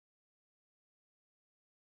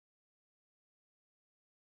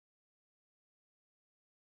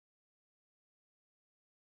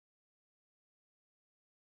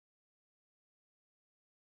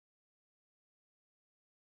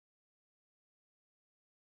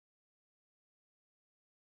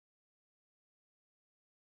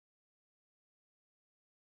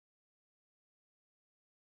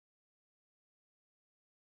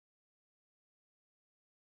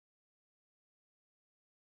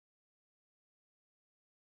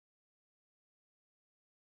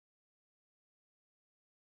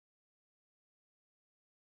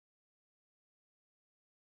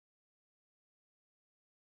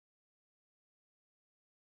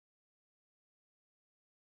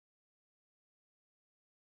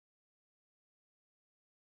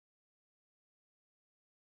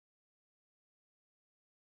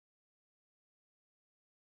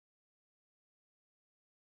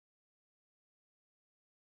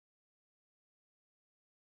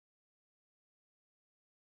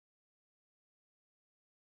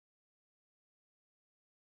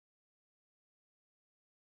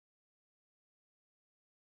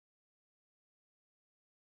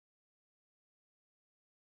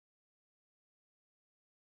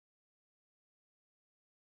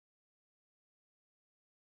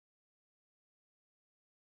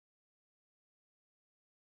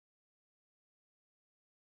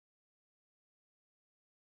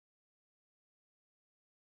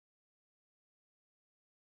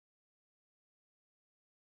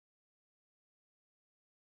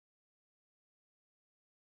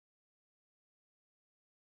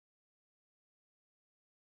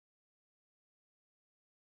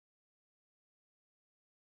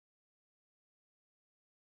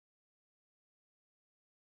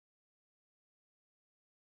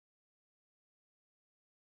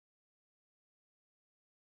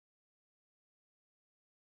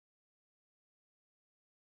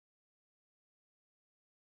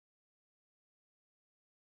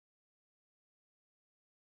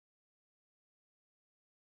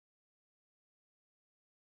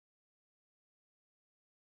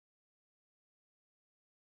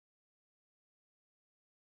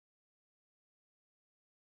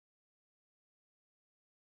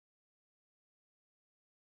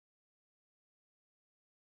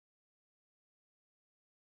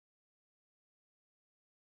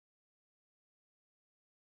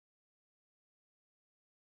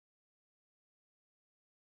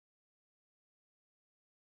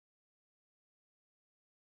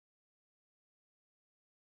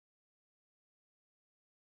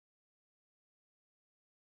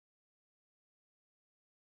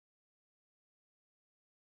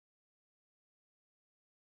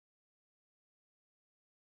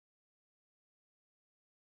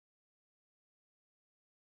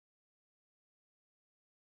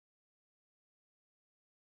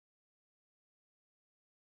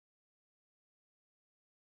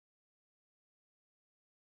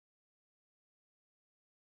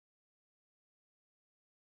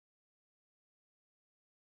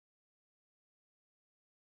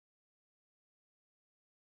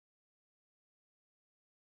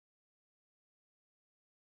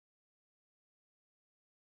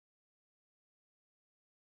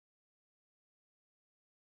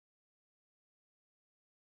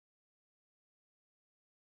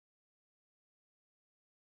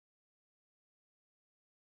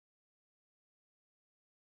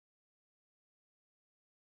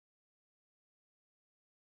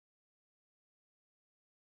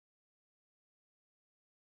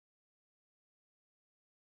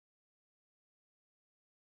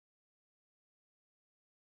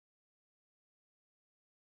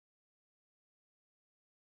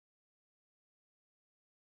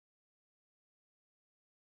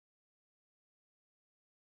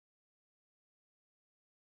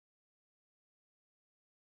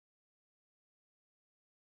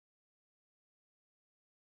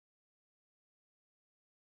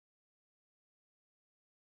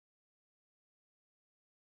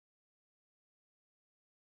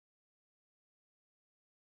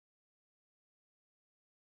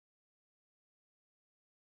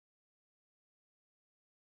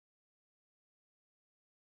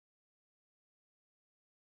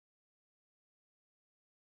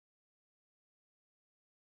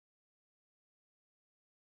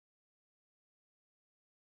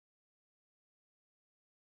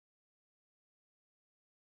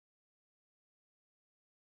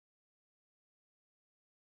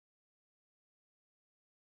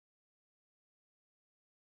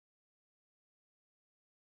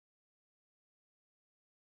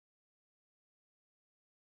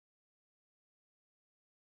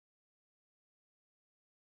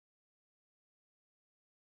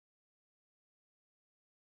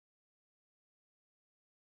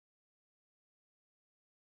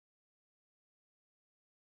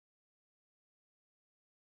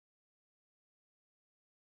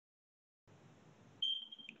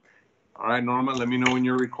All right, Norma, let me know when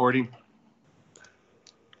you're recording.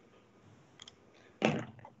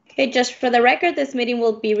 Okay, just for the record, this meeting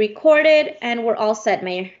will be recorded and we're all set,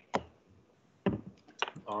 Mayor.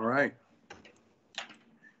 All right.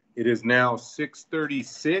 It is now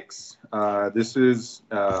 6:36. This is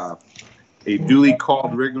a duly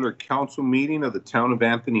called regular council meeting of the town of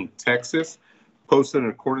Anthony, Texas, posted in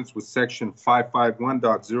accordance with section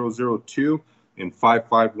 551.002 and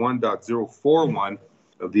 551.041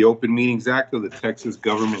 of the Open Meetings Act of the Texas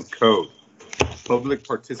Government Code. Public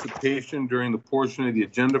participation during the portion of the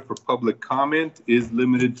agenda for public comment is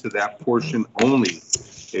limited to that portion only,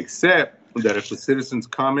 except that if the citizen's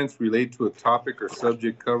comments relate to a topic or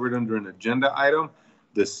subject covered under an agenda item,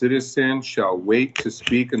 the citizen shall wait to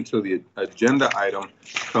speak until the agenda item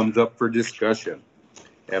comes up for discussion.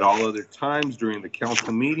 At all other times during the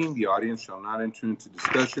council meeting, the audience shall not enter into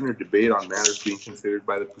discussion or debate on matters being considered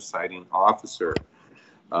by the presiding officer.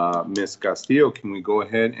 Ms. Castillo, can we go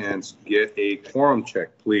ahead and get a quorum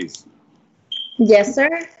check, please? Yes,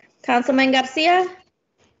 sir. Councilman Garcia?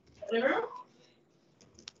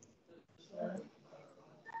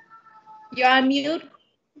 You're on mute.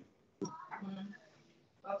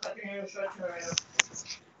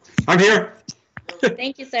 I'm here.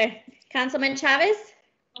 Thank you, sir. Councilman Chavez?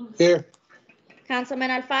 Here.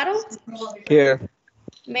 Councilman Alfaro? Here.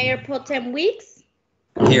 Mayor Pro Tem Weeks?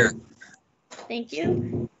 Here. Thank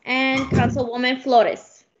you. And Councilwoman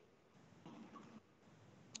Flores?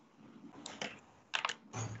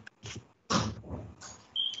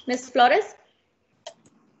 Ms. Flores?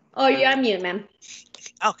 Oh, you're on mute, ma'am.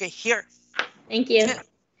 Okay, here. Thank you.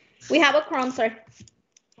 We have a quorum, sir.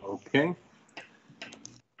 Okay.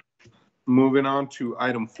 Moving on to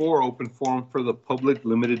item 4, open forum for the public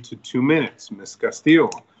limited to 2 minutes. Ms. Castillo,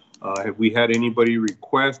 have we had anybody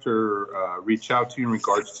request or reach out to you in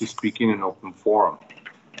regards to speaking in open forum?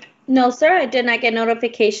 No, sir. I did not get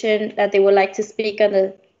notification that they would like to speak on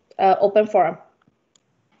the open forum.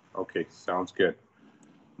 Okay, sounds good.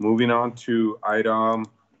 Moving on to item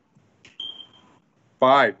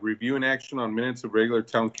 5, review and action on minutes of regular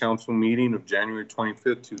town council meeting of January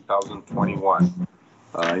 25th, 2021.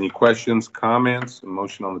 Any questions, comments, a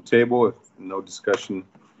motion on the table? If no discussion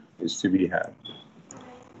is to be had.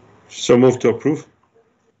 So move to approve.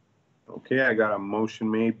 Okay, I got a motion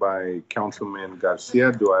made by Councilman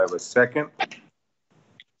Garcia. Do I have a second?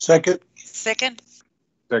 Second. Second.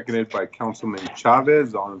 Seconded by Councilman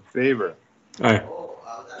Chavez. All in favor? Aye.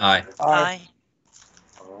 Aye. Aye.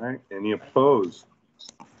 All right. Any opposed?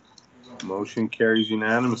 Motion carries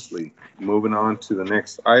unanimously. Moving on to the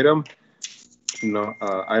next item.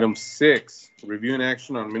 Item 6, review and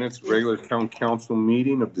action on minutes of regular town council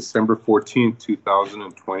meeting of December 14th,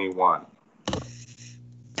 2021.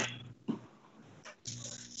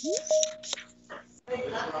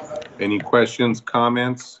 Any questions,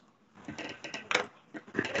 comments?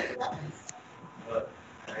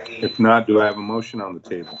 If not, do I have a motion on the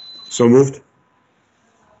table? So moved.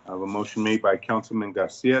 I have a motion made by Councilman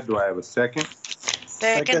Garcia. Do I have a second?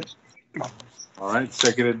 Second. All right,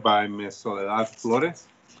 seconded by Ms. Soledad Flores.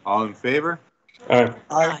 All in favor? Aye.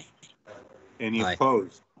 Aye. Any Aye.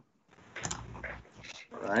 opposed?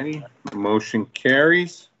 All righty, motion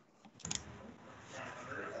carries.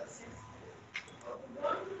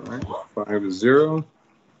 All right, 5-0.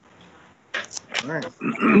 All right.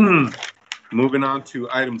 Moving on to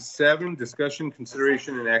item 7, discussion,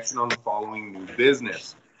 consideration, and action on the following new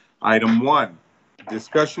business. Item 1,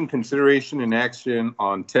 discussion, consideration, and action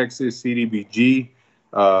on Texas CDBG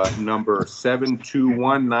number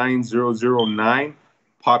 7219009,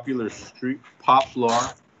 Poplar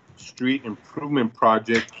Street Improvement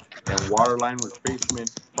Project and Waterline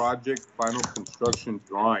Replacement Project Final Construction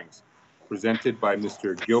Drawings, presented by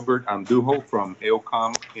Mr. Gilbert Andujo from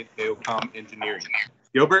AOCOM Engineering.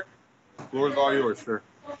 Gilbert, the floor is all yours, sir.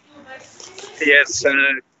 Yes,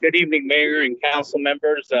 good evening, Mayor and council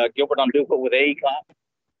members. Gilbert Andujo with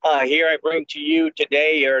AECOM. Here I bring to you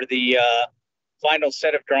today are the final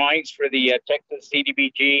set of drawings for the Texas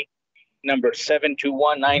CDBG number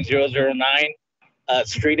 7219009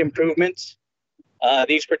 street improvements.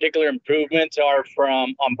 These particular improvements are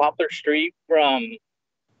on Poplar Street from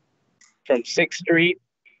 6th Street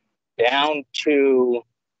down to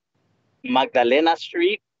Magdalena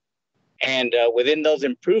Street. And within those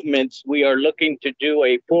improvements, we are looking to do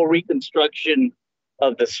a full reconstruction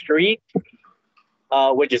of the street,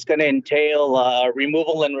 which is going to entail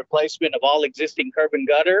removal and replacement of all existing curb and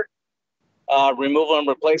gutter, removal and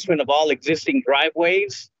replacement of all existing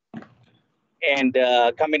driveways, and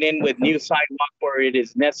coming in with new sidewalk where it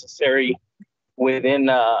is necessary within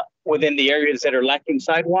the areas that are lacking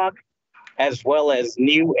sidewalk, as well as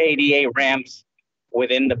new ADA ramps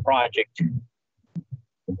within the project.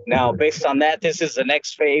 Now, based on that, this is the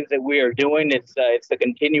next phase that we are doing. It's the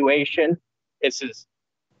continuation.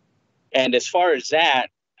 And as far as that,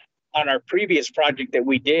 on our previous project that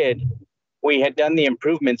we did, we had done the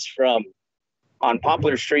improvements on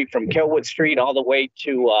Poplar Street from Kelwood Street all the way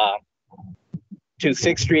to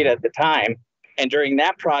 6th Street at the time. And during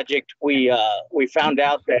that project, we found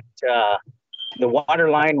out that the water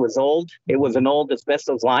line was old. It was an old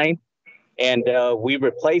asbestos line, and we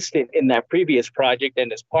replaced it in that previous project.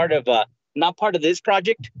 And as part of not part of this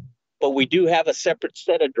project, but we do have a separate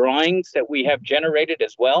set of drawings that we have generated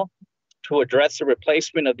as well to address the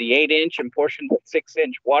replacement of the 8-inch and portion of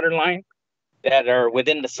 6-inch water line that are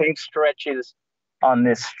within the same stretches on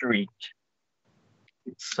this street.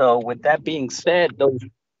 So with that being said,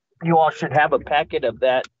 you all should have a packet of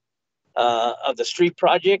that, of the street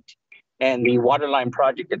project and the water line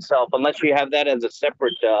project itself, unless you have that as a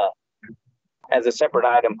separate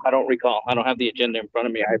item. I don't recall. I don't have the agenda in front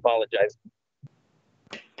of me. I apologize.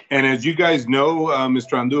 And as you guys know,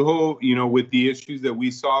 Mr. Andujo, you know, with the issues that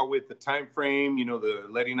we saw with the time frame, you know, the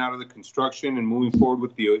letting out of the construction and moving forward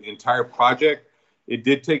with the entire project, it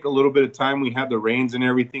did take a little bit of time. We had the rains and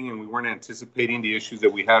everything, and we weren't anticipating the issues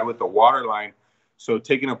that we had with the water line. So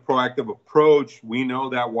taking a proactive approach, we know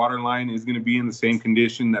that water line is going to be in the same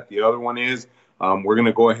condition that the other one is. We're going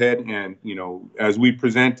to go ahead and, you know, as we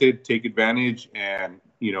presented, take advantage and,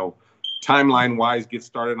 you know, timeline wise, get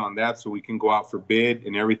started on that so we can go out for bid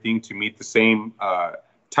and everything to meet the same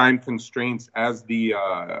time constraints as the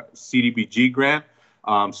CDBG grant.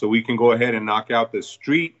 So we can go ahead and knock out the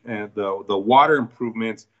street and the water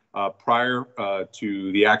improvements prior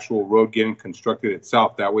to the actual road getting constructed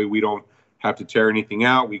itself. That way we don't have to tear anything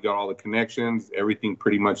out. We got all the connections, everything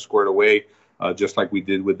pretty much squared away, just like we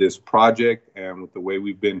did with this project. And with the way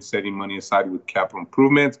we've been setting money aside with capital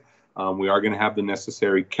improvements, we are going to have the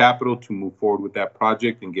necessary capital to move forward with that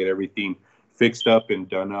project and get everything fixed up and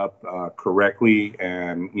done up correctly,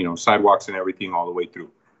 and, you know, sidewalks and everything all the way through.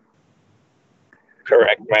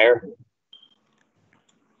 Correct, Mayor.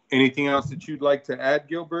 Anything else that you'd like to add,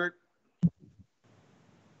 Gilbert?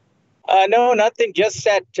 No, nothing. Just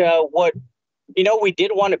that we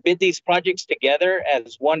did want to bid these projects together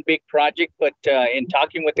as one big project, but in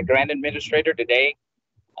talking with the grant administrator today,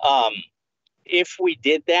 if we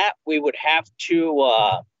did that, we would have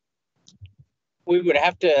to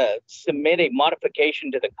submit a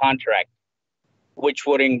modification to the contract, which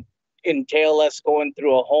would entail us going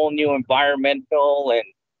through a whole new environmental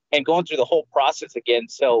and going through the whole process again.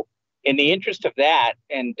 So in the interest of that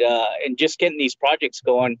and just getting these projects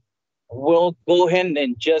going, we'll go ahead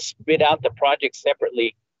and just bid out the projects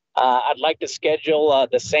separately. I'd like to schedule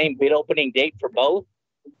the same bid opening date for both,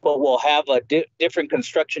 but we'll have different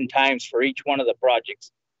construction times for each one of the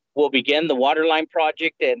projects. We'll begin the water line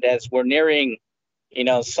project, and as we're nearing,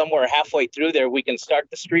 somewhere halfway through there, we can start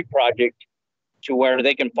the street project to where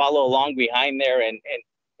they can follow along behind there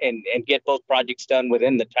and get both projects done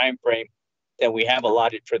within the time frame that we have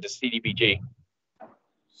allotted for the CDBG.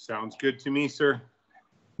 Sounds good to me, sir.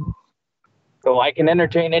 So I can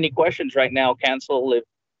entertain any questions right now, Council,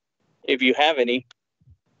 if you have any.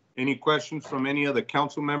 Any questions from any of the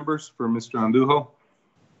council members for Mr. Andujo?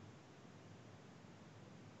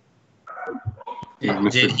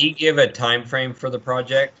 Did he give a time frame for the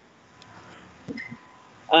project?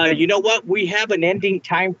 You know what? We have an ending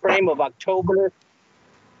time frame of October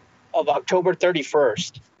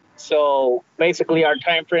 31st. So basically our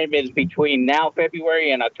time frame is between now,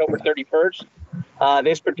 February, and October 31st.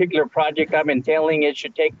 This particular project I'm entailing, it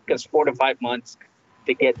should take us 4 to 5 months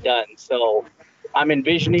to get done. So I'm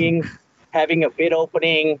envisioning having a bid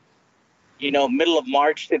opening, middle of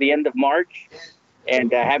March to the end of March,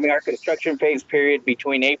 and having our construction phase period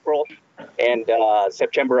between April and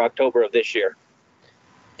September, October of this year.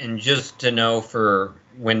 And just to know for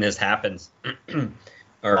when this happens.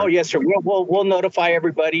 Oh yes, sir. We'll notify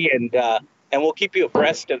everybody, and we'll keep you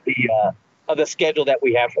abreast of the schedule that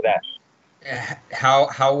we have for that.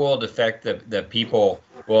 How will it affect the people?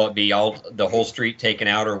 Will it be the whole street taken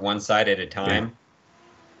out, or one side at a time?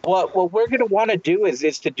 What we're going to want to do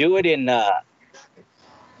is to do it in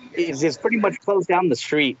is pretty much close down the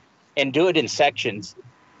street and do it in sections,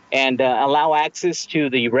 and allow access to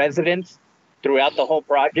the residents throughout the whole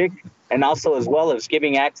project, and also as well as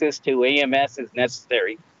giving access to EMS as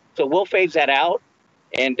necessary. So we'll phase that out,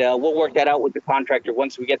 and we'll work that out with the contractor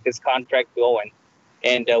once we get this contract going.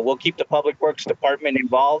 And we'll keep the Public Works Department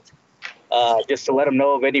involved, just to let them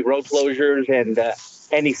know of any road closures and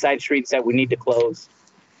any side streets that we need to close.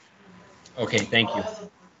 Okay, thank you.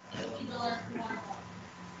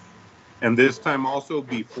 And this time also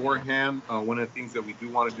beforehand, one of the things that we do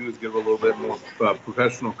want to do is give a little bit more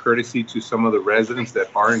professional courtesy to some of the residents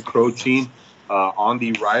that are encroaching on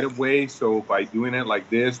the right-of-way. So by doing it like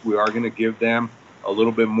this, we are going to give them a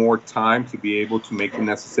little bit more time to be able to make the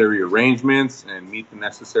necessary arrangements and meet the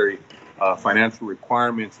necessary financial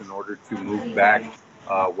requirements in order to move back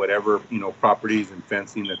whatever, properties and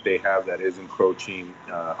fencing that they have that is encroaching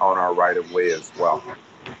on our right-of-way as well.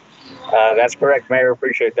 That's correct, Mayor.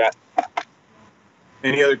 Appreciate that.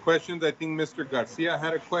 Any other questions? I think Mr. Garcia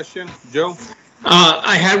had a question. Joe?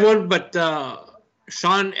 I had one, but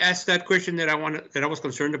Sean asked that question that I was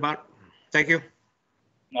concerned about. Thank you.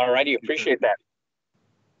 All righty. Appreciate that.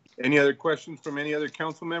 Any other questions from any other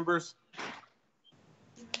council members?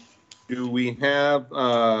 Do we have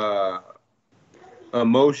a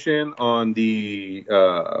motion on the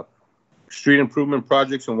street improvement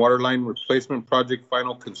projects and water line replacement project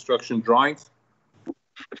final construction drawings?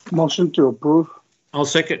 Motion to approve. I'll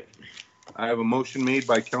second. I have a motion made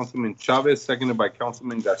by Councilman Chavez, seconded by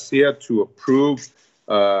Councilman Garcia to approve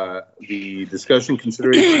the discussion,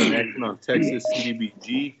 consideration, and action on Texas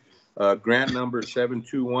CDBG grant number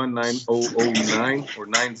 721-9009 or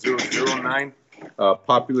 9009,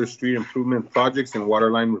 popular street improvement projects and water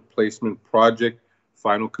line replacement project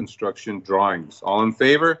final construction drawings. All in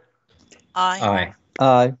favor? Aye.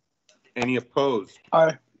 Aye. Any opposed?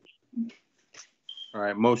 Aye. All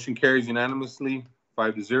right, motion carries unanimously,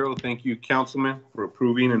 5-0. Thank you, Councilman, for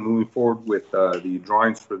approving and moving forward with the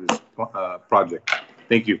drawings for this project.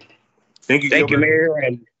 Thank you. Thank you, Thank you, Gilbert. Mayor,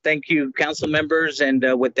 and thank you, council members. And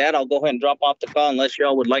with that, I'll go ahead and drop off the call unless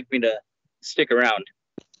y'all would like me to stick around.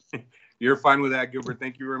 You're fine with that, Gilbert.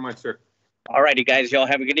 Thank you very much, sir. All righty, guys. Y'all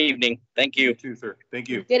have a good evening. Thank you. You too, sir. Thank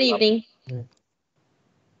you. Good evening.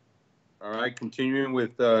 All right, continuing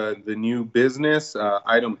with the new business,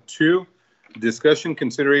 item 2, discussion,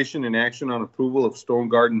 consideration, and action on approval of Stone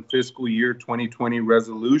Garden fiscal year 2020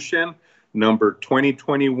 resolution number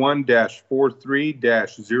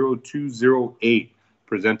 2021-43-0208,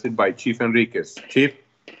 presented by Chief Enriquez. Chief?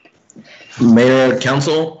 Mayor,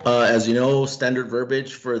 Council, as you know, standard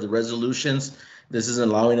verbiage for the resolutions. This is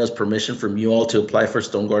allowing us permission from you all to apply for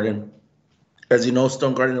Stone Garden. As you know,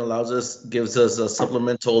 Stone Garden gives us a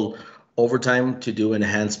supplemental overtime to do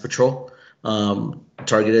enhanced patrol,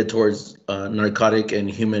 targeted towards narcotic and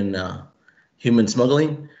human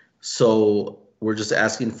smuggling. So we're just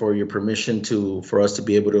asking for your permission for us to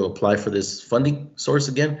be able to apply for this funding source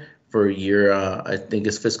again for a year. I think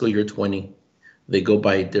it's fiscal year 20. They go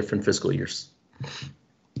by different fiscal years.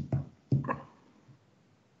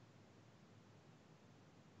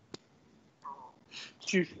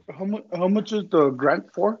 Chief, how much is the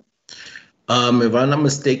grant for? If I'm not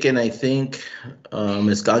mistaken, I think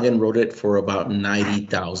Ms. Goggin wrote it for about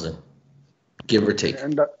 90,000, give or take.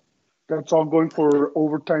 And that's all going for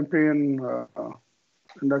overtime pay and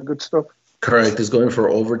that good stuff? Correct. It's going for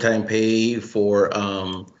overtime pay, for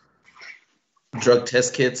drug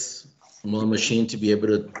test kits, one machine to be able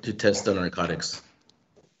to test the narcotics.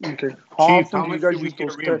 Okay. Chief, how much did we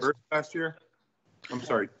get reimbursed last year? I'm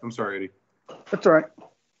sorry, Eddie. That's all right.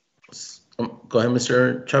 Go ahead,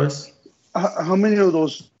 Mr. Chavez. How many of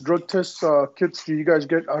those drug test kits do you guys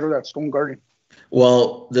get out of that Stone Garden?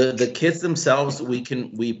 Well, the kits themselves,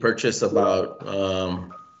 we purchase about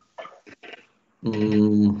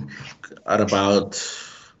at about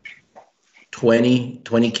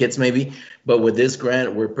 20 kits maybe. But with this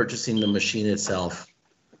grant, we're purchasing the machine itself.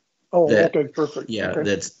 Oh, okay, perfect. Yeah, okay.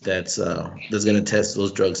 that's going to test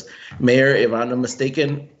those drugs. Mayor, if I'm not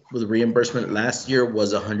mistaken, the reimbursement last year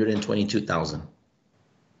was 122,000.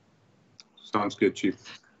 Sounds good,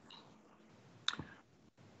 Chief.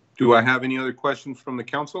 Do I have any other questions from the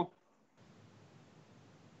council?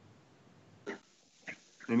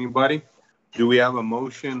 Anybody? Do we have a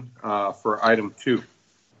motion for item 2?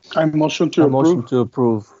 I motion to approve. Motion to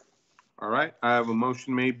approve. All right, I have a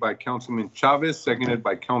motion made by Councilman Chavez, seconded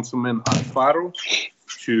by Councilman Alfaro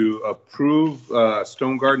to approve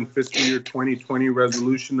Stone Garden fiscal year 2020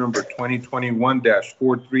 resolution number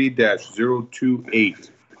 2021-43-028.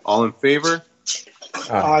 All in favor?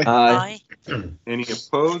 Aye. Aye. Any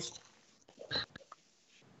opposed?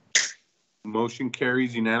 Motion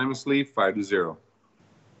carries unanimously, 5-0.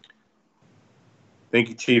 Thank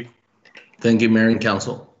you, Chief. Thank you, Mayor and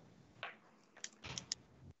Council.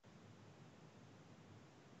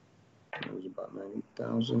 That was about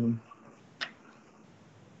 90,000.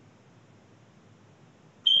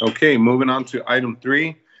 Okay, moving on to item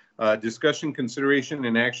 3, discussion, consideration,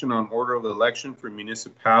 and action on order of election for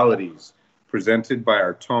municipalities, presented by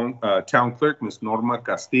our town clerk, Ms. Norma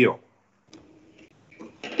Castillo.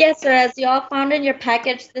 Yes, sir. As you all found in your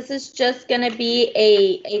package, this is just going to be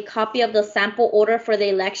a copy of the sample order for the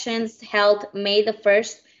elections held May the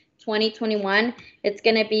 1st, 2021. It's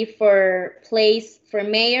going to be for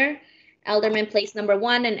mayor, alderman place number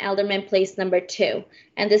 1, and alderman place number 2.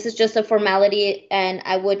 And this is just a formality, and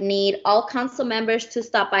I would need all council members to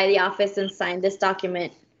stop by the office and sign this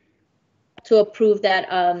document to approve that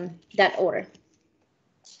that order.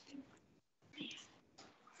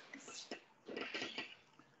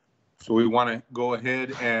 So we want to go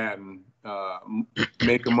ahead and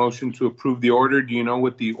make a motion to approve the order. Do you know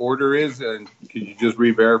what the order is? And could you just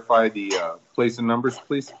re-verify the place and numbers,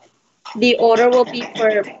 please? The order will be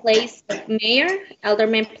for place of mayor,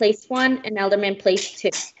 alderman place 1, and alderman place 2.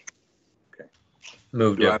 Okay.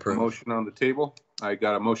 Move Do to I have a approve. motion on the table? I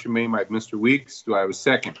got a motion made by Mr. Weeks. Do I have a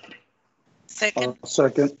second? Second.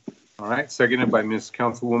 Second. All right, seconded by Ms.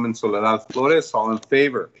 Councilwoman Soledad Flores. All in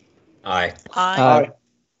favor? Aye. Aye.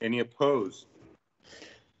 Any opposed?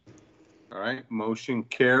 All right, motion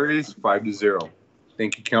carries 5-0.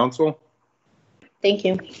 Thank you, council. Thank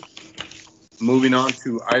you. Moving on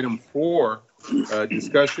to item 4,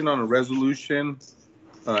 discussion on a resolution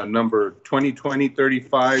number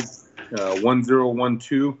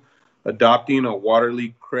 2020-35-1012, adopting a water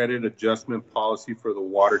leak credit adjustment policy for the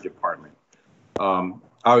water department. I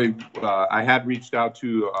had reached out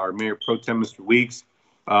to our Mayor Pro Tem, Mr. Weeks.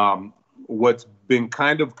 What's been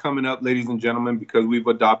kind of coming up, ladies and gentlemen, because we've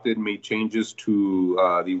adopted and made changes to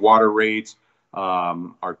the water rates,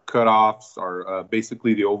 our cutoffs, our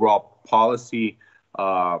basically the overall policy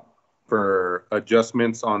for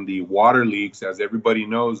adjustments on the water leaks. As everybody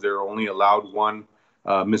knows, they're only allowed one.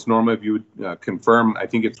 Ms. Norma, if you would confirm, I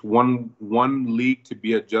think it's one leak to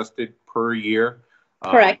be adjusted per year.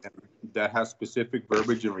 Correct. That has specific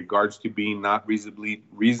verbiage in regards to being not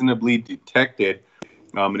reasonably detected.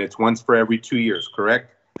 And it's once for every 2 years,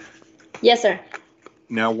 correct? Yes, sir.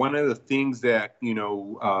 Now, one of the things that,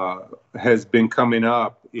 has been coming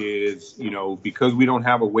up is, because we don't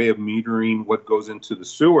have a way of metering what goes into the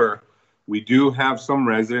sewer, we do have some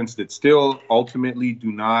residents that still ultimately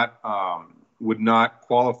would not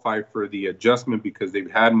qualify for the adjustment because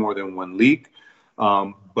they've had more than one leak.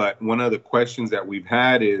 But one of the questions that we've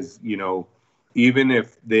had is, even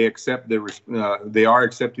if they accept they are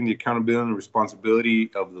accepting the accountability and responsibility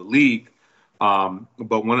of the leak.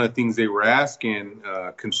 But one of the things they were asking,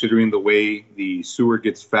 considering the way the sewer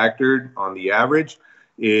gets factored on the average,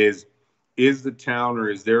 is the town, or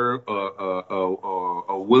is there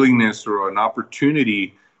a willingness or an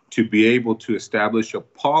opportunity to be able to establish a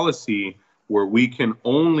policy where we can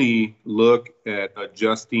only look at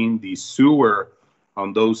adjusting the sewer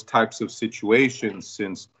on those types of situations,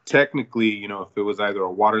 since technically, if it was either a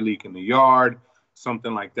water leak in the yard,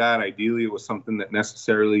 something like that, ideally it was something that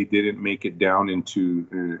necessarily didn't make it down into,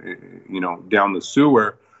 down the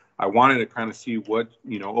sewer. I wanted to kind of see what,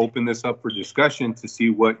 open this up for discussion to see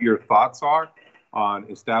what your thoughts are on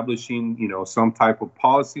establishing, some type of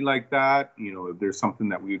policy like that, if there's something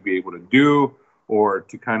that we would be able to do, or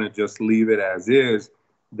to kind of just leave it as is.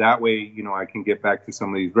 That way, I can get back to some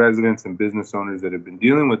of these residents and business owners that have been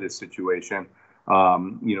dealing with this situation,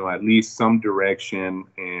 at least some direction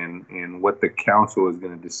and what the council is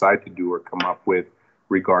going to decide to do or come up with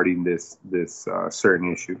regarding this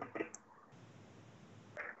certain issue.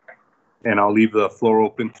 And I'll leave the floor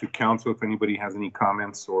open to council if anybody has any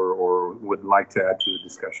comments or would like to add to the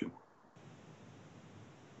discussion.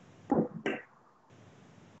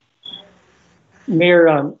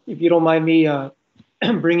 Mayor, if you don't mind me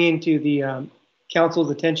bringing to the council's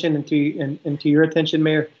attention and to your attention,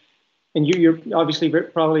 Mayor, and you're obviously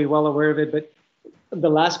probably well aware of it, but the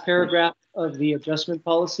last paragraph of the adjustment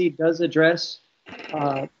policy does address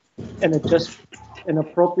an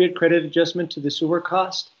appropriate credit adjustment to the sewer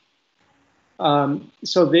cost.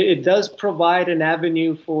 So it does provide an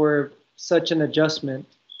avenue for such an adjustment.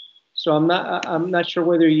 So I'm not sure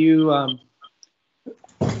whether you.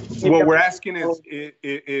 What we're asking is,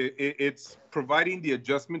 it's providing the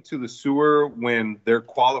adjustment to the sewer when they're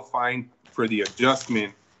qualifying for the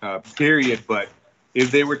adjustment period. But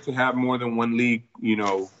if they were to have more than one leak,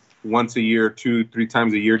 once a year, 2-3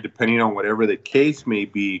 times a year, depending on whatever the case may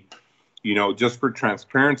be, just for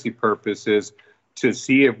transparency purposes, to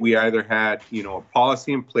see if we either had, a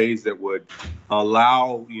policy in place that would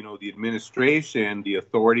allow, the administration the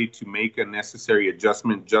authority to make a necessary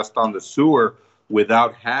adjustment just on the sewer,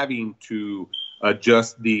 without having to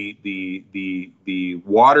adjust the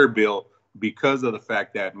water bill because of the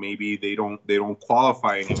fact that maybe they don't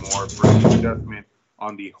qualify anymore for the adjustment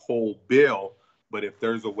on the whole bill. But if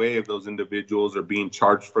there's a way of those individuals are being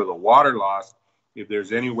charged for the water loss, if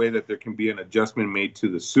there's any way that there can be an adjustment made to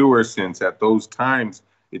the sewer, since at those times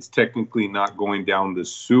it's technically not going down the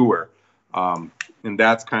sewer. And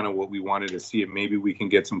that's kind of what we wanted to see. If maybe we can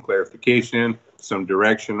get some clarification, some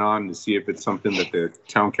direction on to see if it's something that the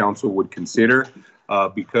town council would consider,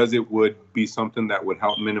 because it would be something that would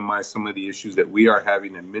help minimize some of the issues that we are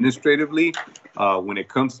having administratively when it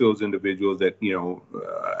comes to those individuals that,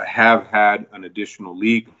 have had an additional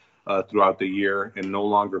leak throughout the year and no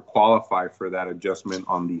longer qualify for that adjustment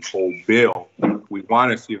on the whole bill. We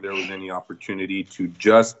want to see if there was any opportunity to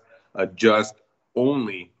just adjust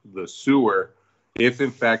only the sewer, if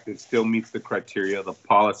in fact it still meets the criteria of the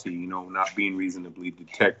policy, not being reasonably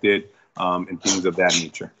detected, and things of that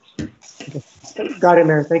nature. Got it,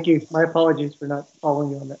 Mayor. Thank you. My apologies for not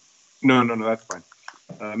following you on that. No, that's fine.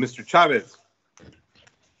 Mr. Chavez.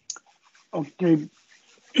 Okay.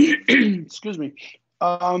 Excuse me.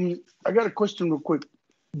 I got a question real quick.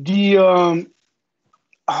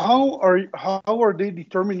 How are they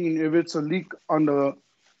determining if it's a leak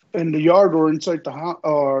in the yard or inside the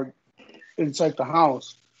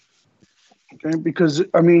house, Okay, because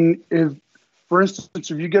I mean, if, for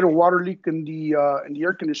instance, if you get a water leak in the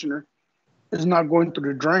air conditioner, it's not going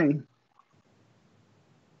through the drain.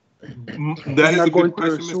 That is a good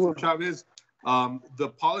question, Mr. Chavez. The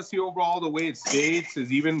policy overall, the way it states,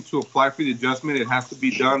 is even to apply for the adjustment, it has to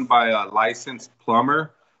be done by a licensed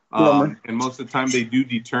plumber. And most of the time they do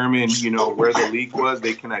determine, where the leak was.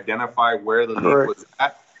 They can identify where the leak was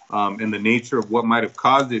at, and the nature of what might have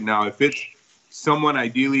caused it. Now, if it's someone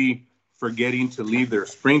ideally forgetting to leave their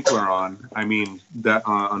sprinkler on, I mean, that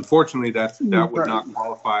unfortunately that would not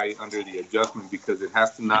qualify under the adjustment, because it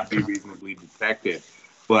has to not be reasonably detected.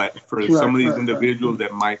 But for some of these individuals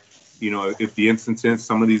that might, if the instance is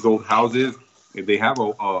some of these old houses, if they have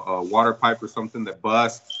a water pipe or something that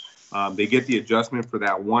busts, they get the adjustment for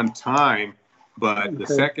that one time. But the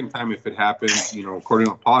second time, if it happens, according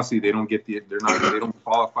to policy, they don't get they don't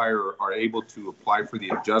qualify or are able to apply for the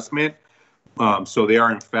adjustment. So they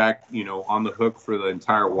are in fact, on the hook for the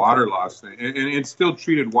entire water loss, and it's still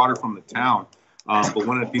treated water from the town. But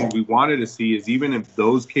one of the things we wanted to see is, even if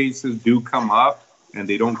those cases do come up and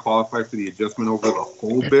they don't qualify for the adjustment over the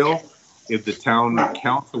whole bill, if the town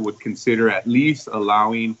council would consider at least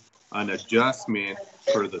allowing an adjustment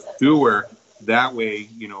for the sewer. That way,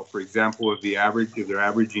 for example, if they're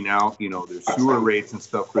averaging out, their sewer rates and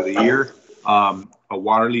stuff for the year, a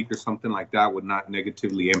water leak or something like that would not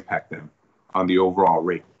negatively impact them on the overall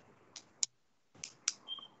rate.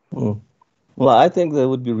 Well, I think that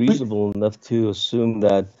would be reasonable enough to assume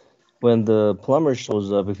that when the plumber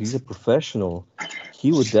shows up, if he's a professional,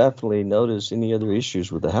 he would definitely notice any other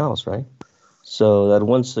issues with the house, right? So that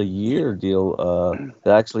once a year deal,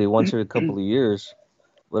 actually once every couple of years,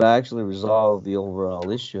 would actually resolve the overall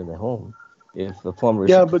issue in the home if the plumber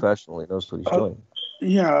is a professional, he knows what he's doing.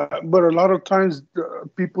 Yeah, but a lot of times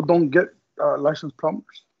people don't get licensed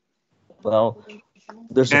plumbers. Well,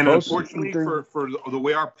 they're supposed and unfortunately, for the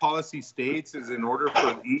way our policy states, is in order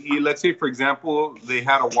for, let's say, for example, they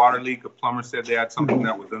had a water leak, a plumber said they had something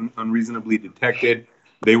that was unreasonably detected.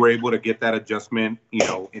 They were able to get that adjustment,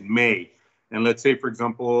 in May. And let's say, for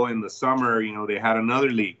example, in the summer, they had another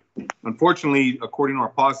leak. Unfortunately, according to our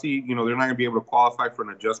policy, they're not going to be able to qualify for an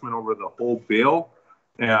adjustment over the whole bill.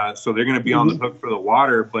 So they're going to be on the hook for the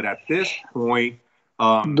water. But at this point,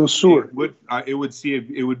 the sewer,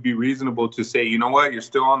 it would be reasonable to say, you know what, you're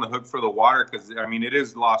still on the hook for the water, because I mean, it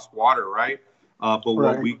is lost water, right? But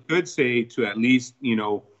what we could say to at least,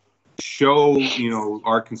 show,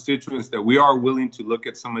 our constituents that we are willing to look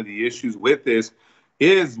at some of the issues with this,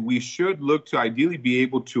 is we should look to ideally be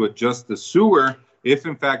able to adjust the sewer if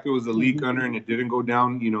in fact there was a leak under and it didn't go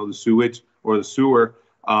down, the sewage or the sewer,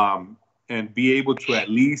 and be able to at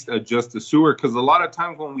least adjust the sewer. Because a lot of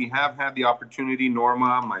times when we have had the opportunity,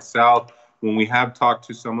 Norma, myself, when we have talked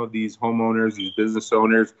to some of these homeowners, these business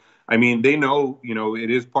owners, I mean, they know, it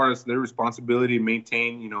is part of their responsibility to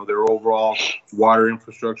maintain, their overall water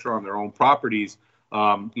infrastructure on their own properties.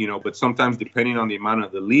 But sometimes depending on the amount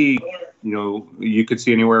of the leak, you could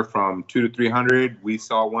see anywhere from $200 to $300. We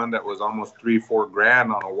saw one that was almost $3-4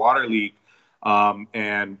 grand on a water leak.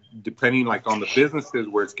 And depending on the businesses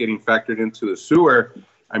where it's getting factored into the sewer,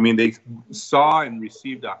 I mean, they saw and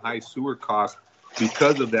received a high sewer cost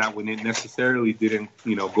because of that, when it necessarily didn't,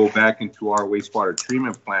 go back into our wastewater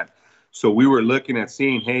treatment plant. So we were looking at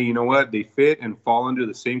seeing, hey, you know what, they fit and fall under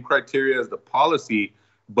the same criteria as the policy,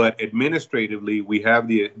 but administratively, we have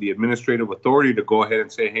the administrative authority to go ahead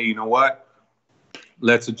and say, hey, you know what,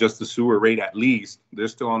 let's adjust the sewer rate at least. They're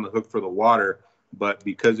still on the hook for the water, but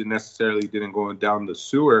because it necessarily didn't go down the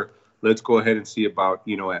sewer, let's go ahead and see about,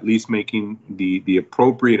 at least making the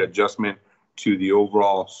appropriate adjustment to the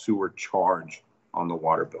overall sewer charge on the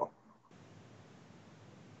water bill.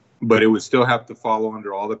 But it would still have to follow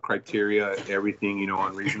under all the criteria, everything,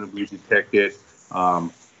 unreasonably detected,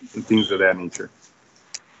 and things of that nature.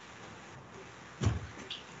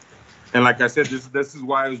 And like I said, this is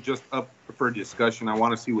why it was just up for discussion. I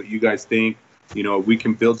want to see what you guys think. We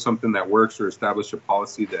can build something that works or establish a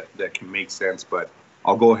policy that can make sense. But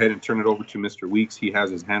I'll go ahead and turn it over to Mr. Weeks. He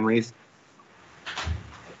has his hand raised.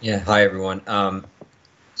 Yeah. Hi, everyone.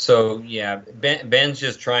 So yeah, Ben's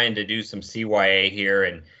just trying to do some CYA here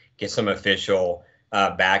and get some official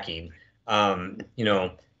backing.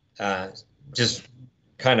 Just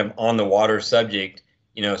kind of on the water subject,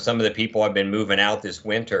 some of the people have been moving out this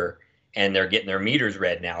winter and they're getting their meters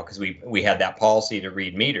read now because we had that policy to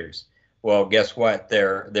read meters. Well, guess what?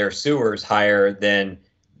 Their sewers higher than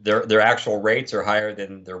their actual rates are higher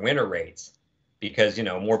than their winter rates because,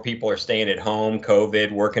 more people are staying at home,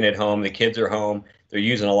 COVID, working at home, the kids are home, they're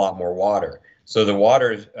using a lot more water. So the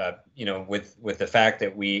water, with the fact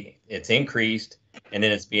that it's increased and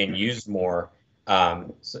then it's being used more,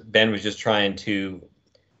 so Ben was just trying to,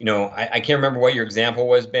 I can't remember what your example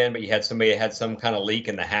was, Ben, but you had somebody that had some kind of leak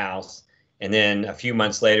in the house, and then a few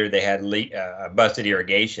months later they had busted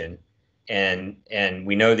irrigation, and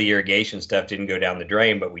we know the irrigation stuff didn't go down the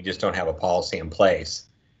drain, but we just don't have a policy in place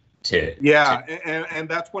to. Yeah, and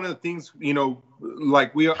that's one of the things,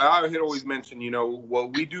 like I had always mentioned,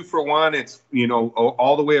 what we do for one, it's,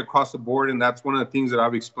 all the way across the board, and that's one of the things that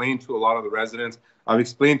I've explained to a lot of the residents. I've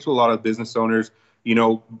explained to a lot of business owners,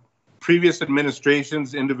 previous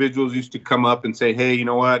administrations, individuals used to come up and say, hey, you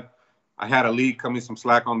know what? I had a leak, cut me some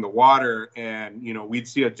slack on the water. And, we'd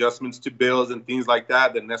see adjustments to bills and things like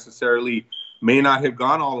that necessarily may not have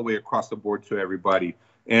gone all the way across the board to everybody.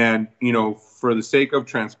 And, for the sake of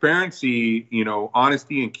transparency,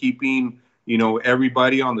 honesty and keeping,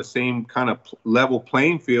 everybody on the same kind of level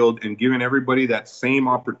playing field and giving everybody that same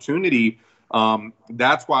opportunity.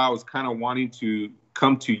 That's why I was kind of wanting to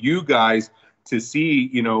come to you guys to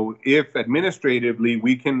see, if administratively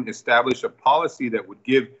we can establish a policy that would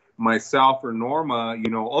give myself or Norma,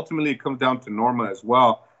 ultimately it comes down to Norma as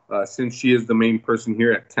well, since she is the main person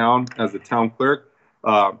here at town as the town clerk,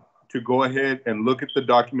 to go ahead and look at the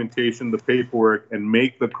documentation, the paperwork, and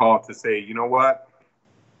make the call to say, you know what,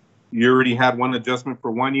 you already had one adjustment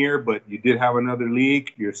for 1 year, but you did have another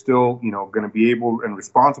leak. You're still, going to be able and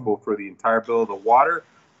responsible for the entire bill of the water,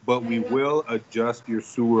 but we will adjust your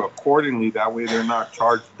sewer accordingly. That way they're not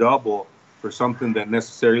charged double for something that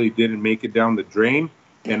necessarily didn't make it down the drain,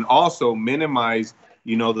 and also minimize,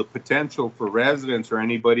 the potential for residents or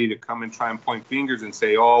anybody to come and try and point fingers and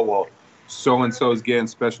say, oh, well, so-and-so is getting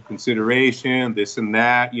special consideration, this and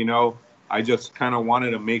that. I just kind of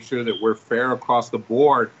wanted to make sure that we're fair across the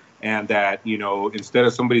board, and that, instead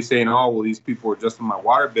of somebody saying, oh, well, these people are adjusting my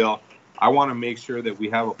water bill, I want to make sure that we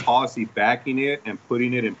have a policy backing it and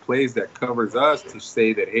putting it in place that covers us to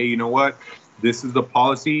say that, hey, you know what, this is the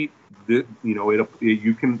policy that,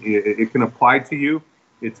 it can apply to you.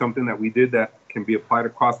 It's something that we did that can be applied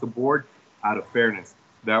across the board out of fairness.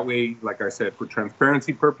 That way, like I said, for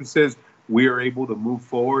transparency purposes, we are able to move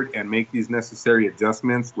forward and make these necessary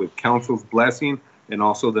adjustments with council's blessing, and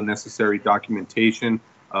also the necessary documentation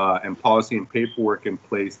and policy and paperwork in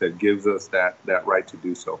place that gives us that right to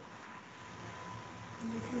do so.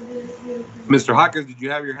 Mr. Hawkins, did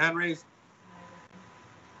you have your hand raised?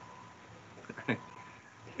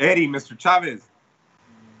 Eddie, Mr. Chavez.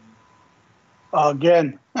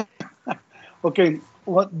 Again. Okay,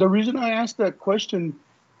 well, the reason I asked that question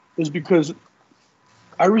is because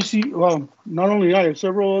I received, well, not only I,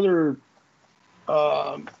 several other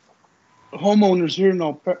homeowners here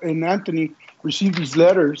in Anthony received these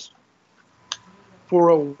letters for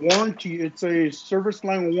a warranty. It's a service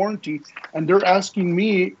line warranty, and they're asking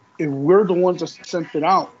me if we're the ones that sent it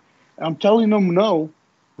out. I'm telling them no,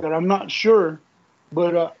 that I'm not sure,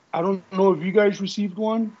 but I don't know if you guys received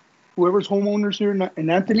one, whoever's homeowners here in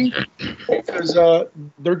Anthony, because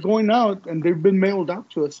they're going out and they've been mailed out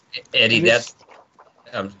to us. Eddie,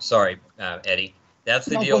 I'm sorry, Eddie. That's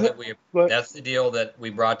the deal that we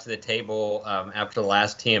brought to the table after the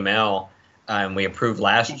last TML, and we approved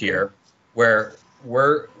last year, where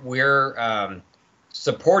we're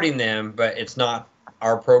supporting them, but it's not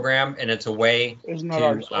our program, and it's a way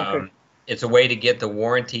it's a way to get the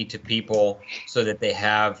warranty to people so that they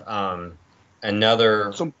have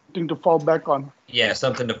another something to fall back on. Yeah,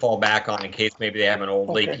 something to fall back on in case maybe they have an old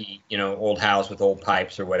leaky, old house with old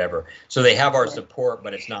pipes or whatever. So they have our support,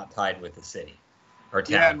 but it's not tied with the city or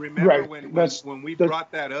town. Yeah, and remember when we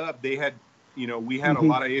brought that up, they had you know, we had a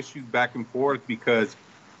lot of issues back and forth because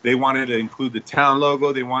they wanted to include the town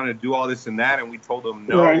logo. They wanted to do all this and that. And we told them,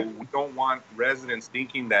 no, we don't want residents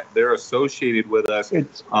thinking that they're associated with us.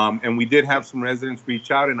 And we did have some residents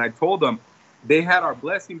reach out, and I told them they had our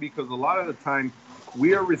blessing because a lot of the time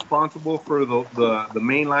we are responsible for the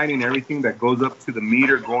main line and everything that goes up to the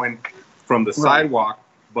meter going from the sidewalk.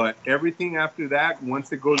 But everything after that,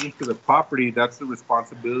 once it goes into the property, that's the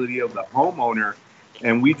responsibility of the homeowner.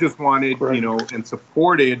 And we just wanted, you know, and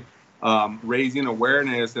supported raising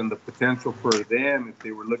awareness and the potential for them, if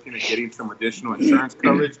they were looking at getting some additional insurance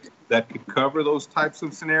coverage that could cover those types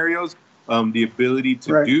of scenarios, the ability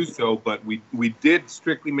to do so. But we did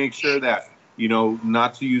strictly make sure that, you know,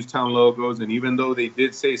 not to use town logos. And even though they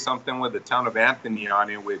did say something with the town of Anthony on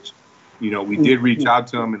it, which, you know, we did reach out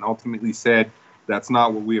to them and ultimately said that's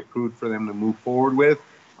not what we approved for them to move forward with.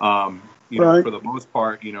 You know, for the most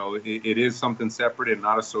part, you know, it is something separate and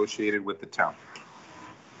not associated with the town.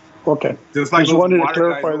 Okay. Just like Just those wanted to water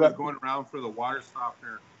clarify guys that. going around for the water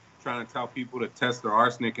softener, trying to tell people to test their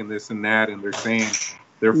arsenic and this and that, and they're saying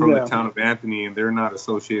they're from the town of Anthony and they're not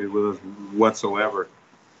associated with us whatsoever.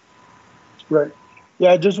 Right.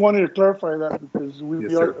 Yeah, I just wanted to clarify that because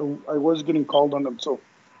Sir. I was getting called on them. So,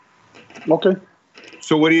 okay.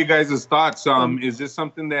 So what are you guys' thoughts? Is this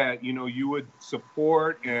something that, you know, you would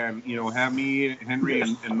support and, you know, have me, Henry,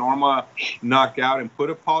 and Norma knock out and put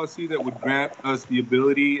a policy that would grant us the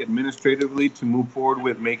ability administratively to move forward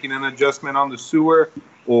with making an adjustment on the sewer?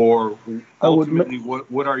 Or ultimately,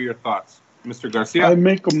 what are your thoughts? Mr. Garcia? I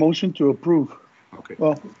make a motion to approve. Okay.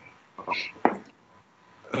 Well,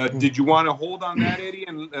 did you want to hold on that, Eddie,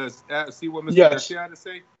 and see what Mr. Garcia had to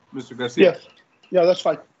say? Mr. Garcia? Yeah, that's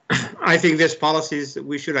fine. I think this policy is,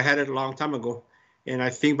 we should have had it a long time ago. And I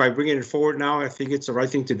think by bringing it forward now, I think it's the right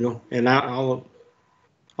thing to do. And I'll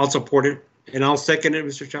support it. And I'll second it,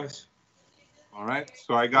 Mr. Chavez. All right.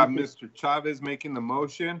 So I got Mr. Chavez making the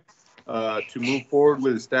motion to move forward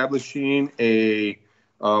with establishing a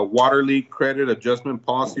water leak credit adjustment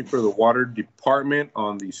policy for the water department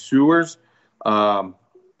on the sewers.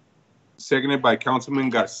 Seconded by Councilman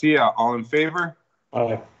Garcia. All in favor?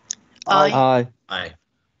 Aye. Aye. Aye.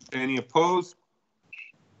 Any opposed?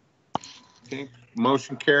 Okay.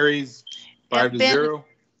 Motion carries 5-0.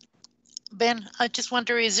 Ben, I just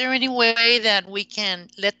wonder, is there any way that we can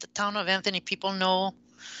let the town of Anthony people know,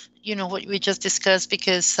 you know, what we just discussed?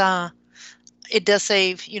 Because it does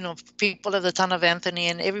say, you know, people of the town of Anthony,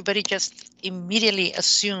 and everybody just immediately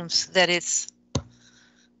assumes that it's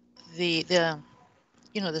the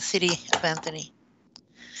you know, the city of Anthony.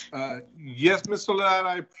 Yes, Ms. Soledad,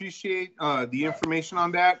 I appreciate the information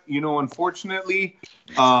on that. You know, unfortunately,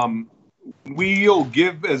 we'll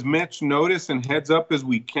give as much notice and heads up as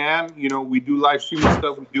we can. You know, we do live streaming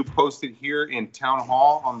stuff. We do post it here in Town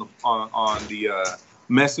Hall on the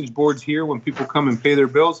message boards here when people come and pay their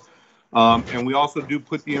bills. And we also do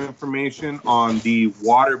put the information on the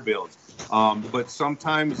water bills. But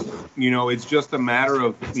sometimes, you know, it's just a matter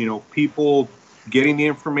of, you know, people getting the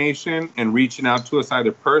information and reaching out to us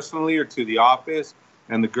either personally or to the office,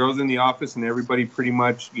 and the girls in the office and everybody pretty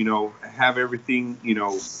much, you know, have everything, you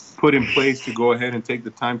know, put in place to go ahead and take the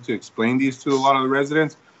time to explain these to a lot of the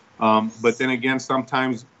residents. But then again,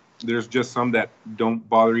 sometimes there's just some that don't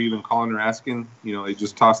bother even calling or asking, you know, they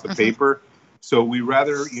just toss the paper. So we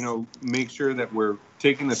rather, you know, make sure that we're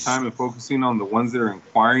taking the time and focusing on the ones that are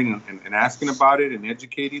inquiring and asking about it and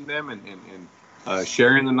educating them and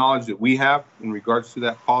sharing the knowledge that we have in regards to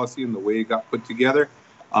that policy and the way it got put together.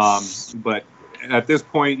 But at this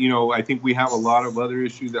point, you know, I think we have a lot of other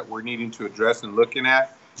issues that we're needing to address and looking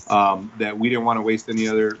at that we didn't want to waste any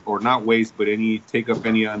other, or not waste, but take up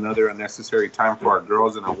any another unnecessary time for our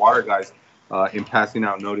girls and our water guys in passing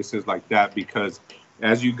out notices like that. Because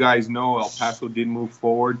as you guys know, El Paso did move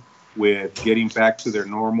forward with getting back to their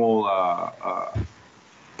normal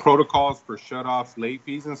protocols for shutoffs, late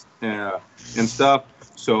fees, and stuff.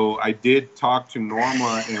 So I did talk to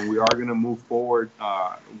Norma, and we are going to move forward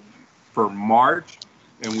for March,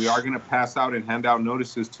 and we are going to pass out and hand out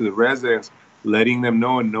notices to the residents, letting them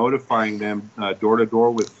know and notifying them door to door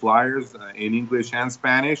with flyers in English and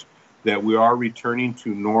Spanish that we are returning to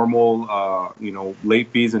normal, you know, late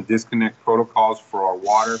fees and disconnect protocols for our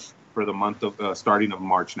water for the month of starting of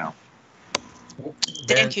March now.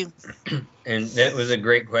 Thank you. And that was a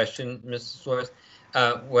great question, Mrs. Suarez.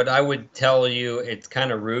 What I would tell you, it's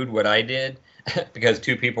kind of rude what I did because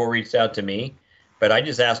two people reached out to me, but I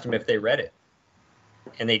just asked them if they read it,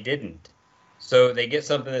 and they didn't. So they get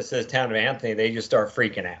something that says Town of Anthony, they just start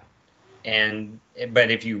freaking out. But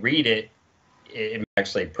if you read it, it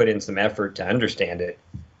actually put in some effort to understand it.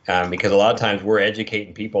 because a lot of times we're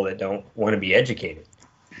educating people that don't want to be educated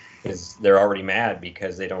because they're already mad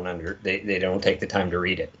because they don't they don't take the time to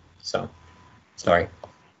read it. So, sorry.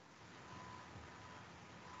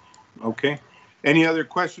 Okay. Any other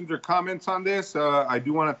questions or comments on this? I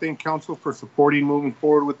do want to thank council for supporting moving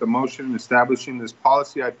forward with the motion and establishing this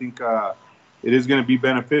policy. I think it is going to be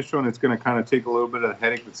beneficial, and it's going to kind of take a little bit of the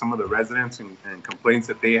headache with some of the residents and complaints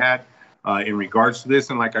that they had in regards to this.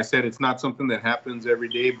 And like I said, it's not something that happens every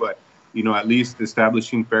day, but you know, at least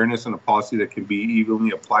establishing fairness and a policy that can be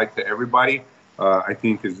evenly applied to everybody, I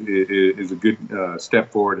think is a good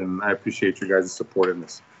step forward. And I appreciate your guys' support in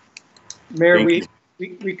this. Mayor, we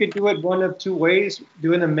could do it one of two ways: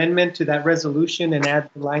 do an amendment to that resolution and add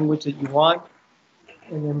the language that you want,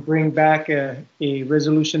 and then bring back a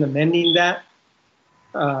resolution amending that.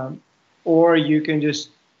 Or you can just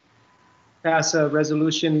pass a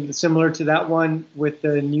resolution similar to that one with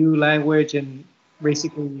the new language and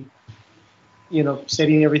basically, you know,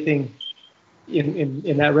 setting everything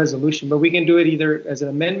in that resolution. But we can do it either as an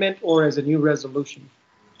amendment or as a new resolution.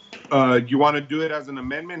 You want to do it as an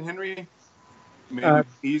amendment, Henry? Maybe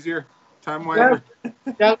easier time-wise?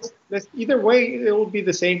 That's either way, it will be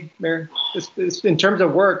the same, Mayor. It's, in terms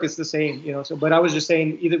of work, it's the same, you know. So, but I was just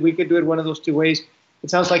saying, either we could do it one of those two ways. It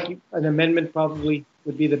sounds like an amendment probably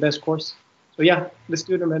would be the best course. So yeah, let's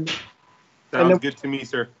do an amendment. Sounds good to me,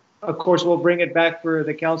 sir. Of course, we'll bring it back for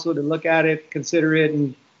the council to look at it, consider it,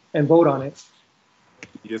 and vote on it.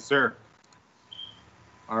 Yes, sir.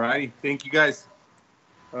 All righty. Thank you, guys.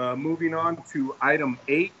 Moving on to item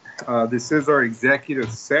 8. This is our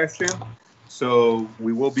executive session. So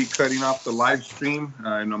we will be cutting off the live stream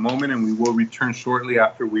in a moment, and we will return shortly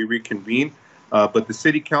after we reconvene. But the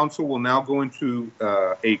city council will now go into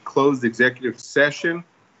a closed executive session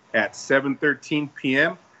at 7:13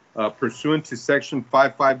 p.m. Pursuant to section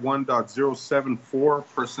 551.074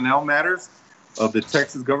 personnel matters of the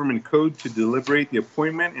Texas Government Code to deliberate the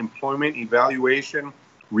appointment, employment, evaluation,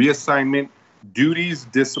 reassignment, duties,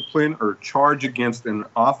 discipline, or charge against an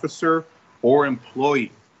officer or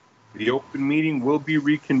employee. The open meeting will be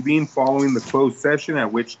reconvened following the closed session,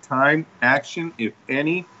 at which time action, if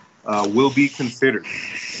any, will be considered.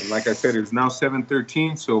 And like I said, it's now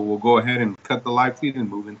 7:13, so we'll go ahead and cut the live feed and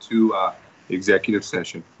move into executive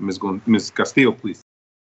session. Ms. Castillo, please.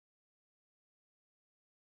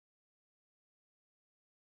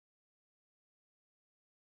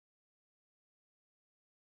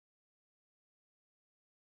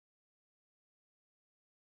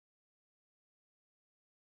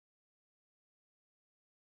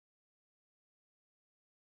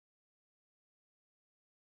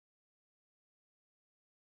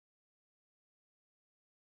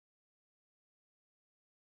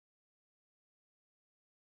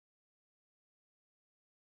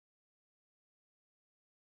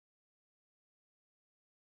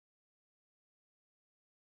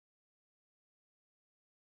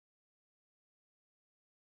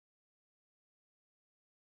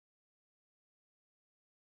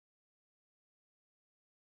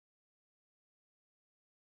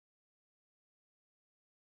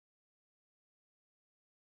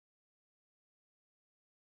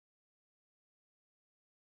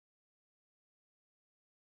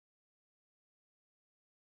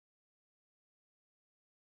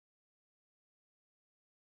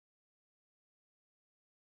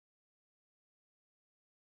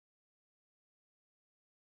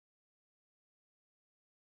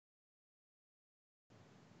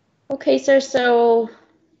 Okay, sir, so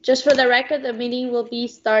just for the record, the meeting will be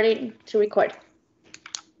starting to record.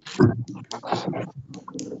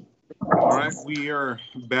 All right, we are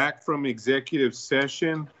back from executive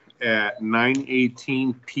session at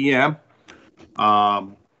 9:18 p.m.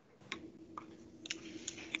 1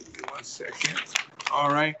 second. All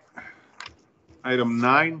right. Item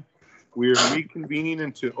 9, we are reconvening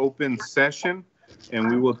into open session, and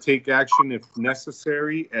we will take action if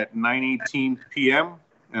necessary at 9:18 p.m.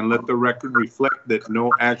 and let the record reflect that no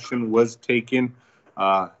action was taken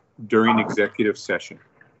during executive session.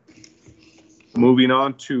 Moving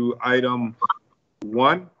on to item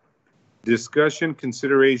 1, discussion,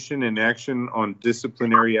 consideration, and action on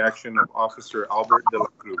disciplinary action of Officer Albert de la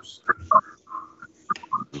Cruz.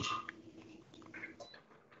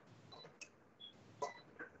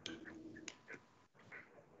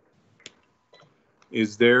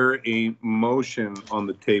 Is there a motion on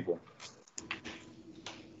the table?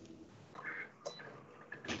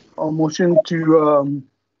 A motion to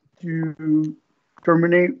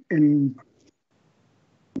terminate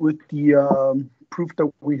with the proof that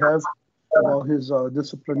we have about his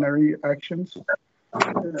disciplinary actions.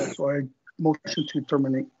 So I motion to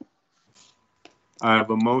terminate. I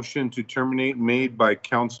have a motion to terminate made by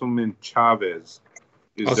Councilman Chavez.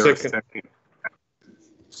 Is I'll there a second. second?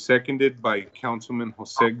 Seconded by Councilman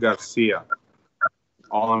Jose Garcia.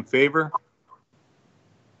 All in favor?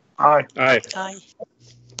 Aye. Aye. Aye.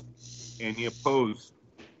 Any opposed?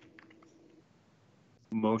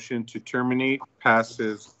 Motion to terminate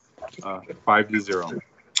passes 5-0.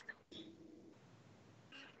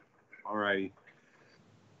 All righty.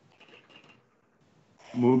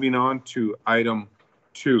 Moving on to item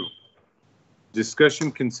 2.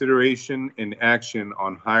 Discussion, consideration, and action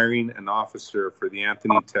on hiring an officer for the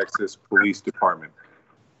Anthony, Texas Police Department.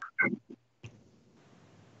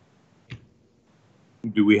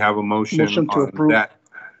 Do we have a motion Motion to on approve. that?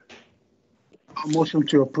 Motion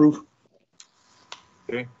to approve.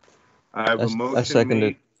 Okay. I have a I motion second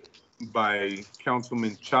made by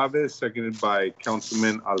Councilman Chavez, seconded by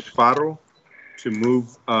Councilman Alfaro to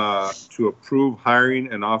move to approve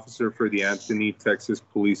hiring an officer for the Anthony, Texas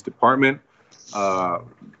Police Department,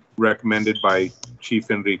 recommended by Chief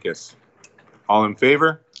Enriquez. All in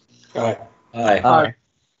favor? Aye. Aye. Aye.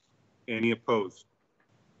 Any opposed?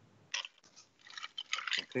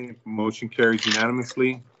 Okay, motion carries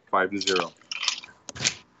unanimously, 5-0.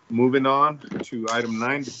 Moving on to item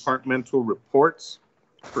 9, departmental reports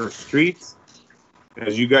for streets.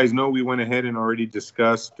 As you guys know, we went ahead and already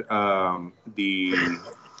discussed the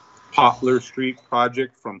Poplar Street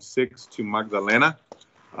project from 6 to Magdalena.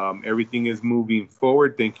 Everything is moving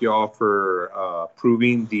forward. Thank you all for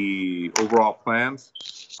approving the overall plans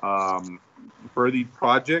for the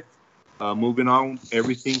project. Moving on,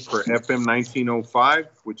 everything for FM 1905,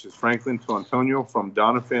 which is Franklin to Antonio, from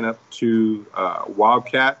Donovan up to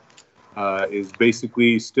Wildcat, is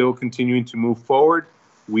basically still continuing to move forward.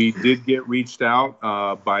 We did get reached out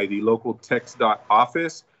by the local TxDOT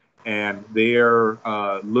office, and they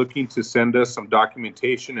are looking to send us some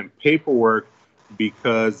documentation and paperwork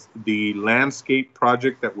because the landscape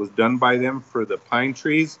project that was done by them for the pine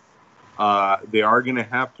trees, they are going to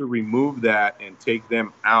have to remove that and take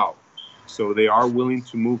them out. So they are willing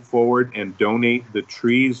to move forward and donate the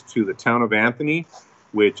trees to the town of Anthony,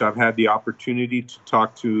 which I've had the opportunity to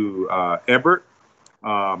talk to Ebert,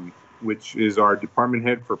 which is our department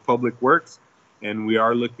head for public works. And we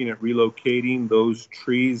are looking at relocating those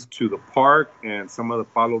trees to the park and some of the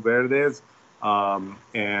Palo Verdes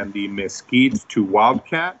and the mesquites to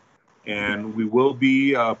Wildcat. And we will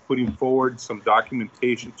be putting forward some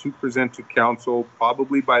documentation to present to council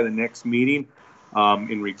probably by the next meeting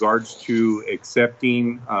in regards to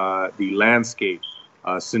accepting the landscape.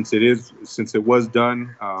 Since it was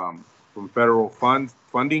done from federal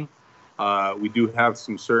funding, we do have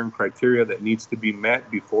some certain criteria that needs to be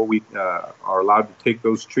met before we are allowed to take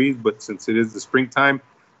those trees. But since it is the springtime,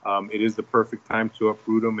 it is the perfect time to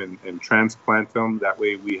uproot them and transplant them. That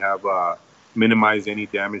way we have minimized any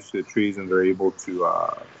damage to the trees and they're able to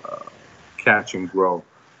catch and grow.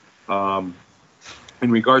 In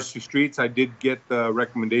regards to streets, I did get the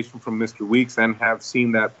recommendation from Mr. Weeks and have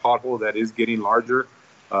seen that pothole that is getting larger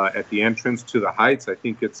at the entrance to the Heights. I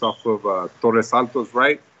think it's off of Torres Altos,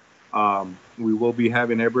 right? We will be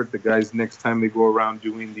having Everett, the guys, next time they go around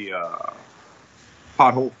doing the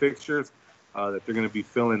pothole fixtures, that they're going to be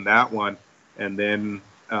filling that one. And then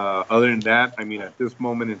other than that, I mean, at this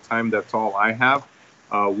moment in time, that's all I have.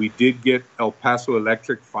 We did get El Paso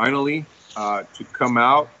Electric finally to come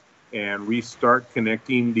out and restart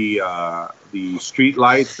connecting the street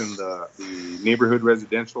lights and the neighborhood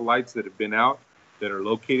residential lights that have been out that are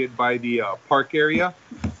located by the park area.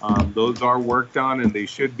 Those are worked on and they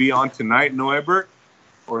should be on tonight, no, Ebert?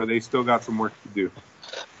 Or they still got some work to do?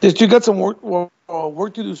 They still got some work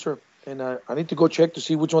to do, sir. And I need to go check to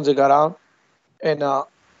see which ones they got out. And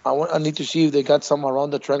I need to see if they got some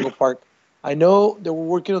around the Triangle Park. I know they were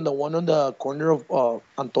working on the one on the corner of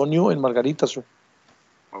Antonio and Margarita, sir.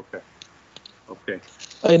 Okay.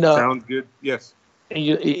 And sounds good. Yes. And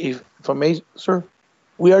if I may, sir,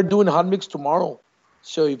 we are doing hot mix tomorrow.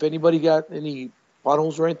 So if anybody got any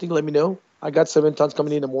potholes or anything, let me know. I got 7 tons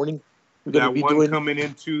coming in the morning. We're gonna be doing coming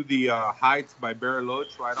into the Heights by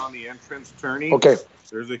Bariloche, right on the entrance turning. Okay.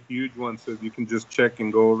 There's a huge one, so if you can just check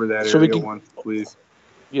and go over that area once, please.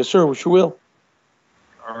 Yes, sir. We sure will.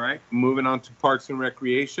 All right. Moving on to Parks and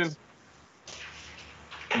Recreation.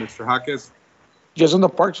 Mr. Jaquez. Just on the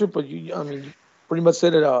parks, sir, but you pretty much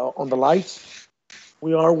said it on the lights.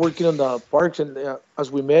 We are working on the parks, and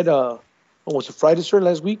as we met, was it Friday, sir,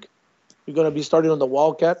 last week? We're going to be starting on the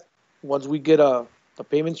Wildcat. Once we get the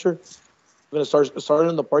payment, sir, we're going to start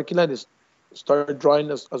on the parking lot and start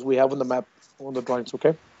drawing as we have on the map, on the drawings,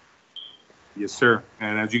 okay? Yes, sir.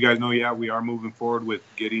 And as you guys know, we are moving forward with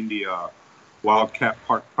getting the Wildcat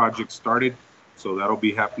Park project started. So that'll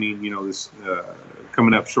be happening, this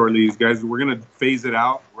coming up shortly. These guys, we're going to phase it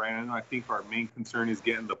out right now. I think our main concern is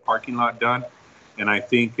getting the parking lot done. And I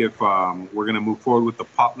think if we're going to move forward with the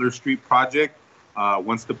Poplar Street project,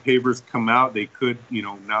 once the pavers come out, they could,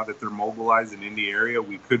 now that they're mobilized and in the area,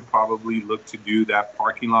 we could probably look to do that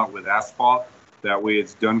parking lot with asphalt. That way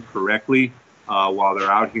it's done correctly while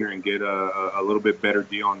they're out here, and get a little bit better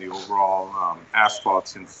deal on the overall asphalt,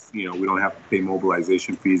 since, we don't have to pay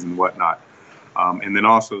mobilization fees and whatnot. And then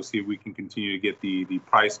also see if we can continue to get the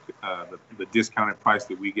price, the discounted price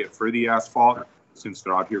that we get for the asphalt, since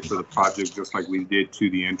they're out here for the project, just like we did to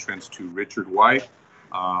the entrance to Richard White,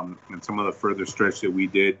 and some of the further stretch that we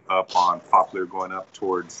did up on Poplar going up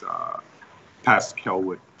towards past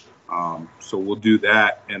Kelwood. So we'll do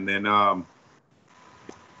that. And then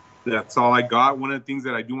that's all I got. One of the things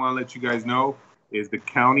that I do want to let you guys know is the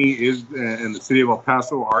county and the city of El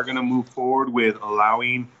Paso are going to move forward with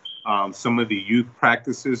allowing some of the youth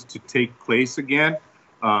practices to take place again.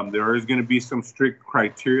 There is going to be some strict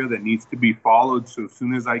criteria that needs to be followed. So as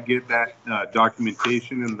soon as I get that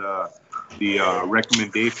documentation and the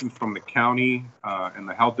recommendations from the county and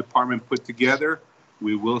the health department put together,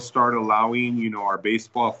 we will start allowing, our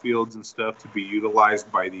baseball fields and stuff to be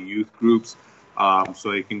utilized by the youth groups,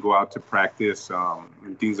 so they can go out to practice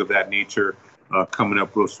and things of that nature coming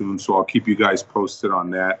up real soon. So I'll keep you guys posted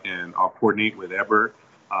on that, and I'll coordinate with Ebert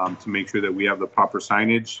to make sure that we have the proper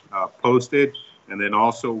signage posted. And then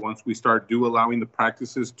also, once we start allowing the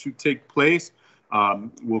practices to take place,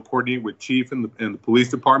 we'll coordinate with Chief and the police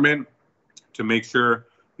department to make sure,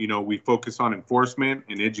 we focus on enforcement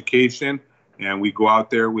and education, and we go out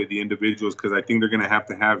there with the individuals, because I think they're going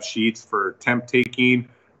to have sheets for temp taking,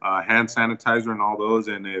 hand sanitizer, and all those.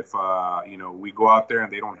 And if, we go out there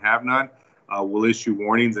and they don't have none, we'll issue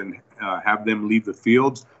warnings and have them leave the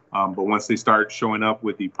fields. But once they start showing up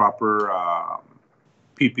with the proper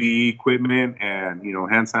PPE equipment and,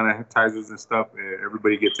 hand sanitizers and stuff,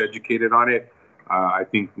 everybody gets educated on it. I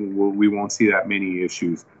think we won't see that many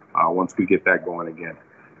issues once we get that going again.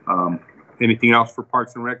 Anything else for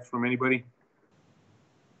Parks and Recs from anybody?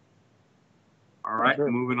 All right,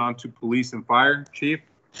 moving on to police and fire. Chief?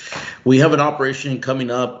 We have an operation coming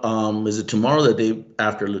up. Is it tomorrow or the day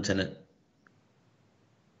after, Lieutenant?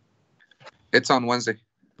 It's on Wednesday.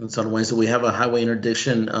 It's on Wednesday. We have a highway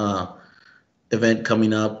interdiction event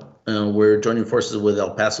coming up. We're joining forces with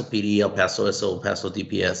El Paso PD, El Paso SO, El Paso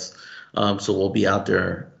DPS. So we'll be out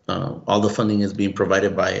there. All the funding is being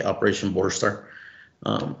provided by Operation Border Star.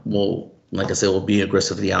 Like I said, we'll be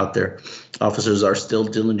aggressively out there. Officers are still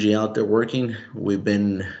diligently out there working. We've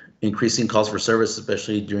been increasing calls for service,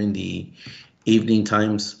 especially during the evening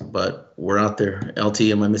times, but we're out there. LT,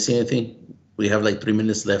 am I missing anything? We have like 3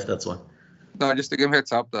 minutes left, that's why. No, just to give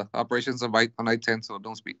heads up, the operation's on I-10, so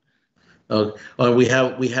don't speak. We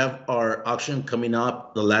have our auction coming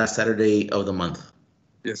up the last Saturday of the month.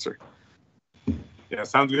 Yes, sir. Yeah,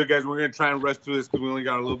 sounds good, guys. We're going to try and rush through this because we only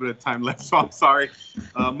got a little bit of time left, so I'm sorry.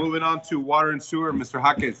 Moving on to water and sewer, Mr.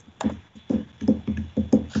 Jaquez.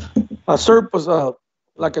 Sir,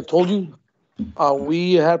 like I told you,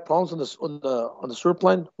 we had problems on the sewer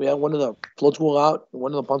plant. We had one of the floats go out,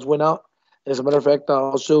 one of the pumps went out. As a matter of fact,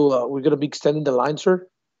 also we're going to be extending the line, sir,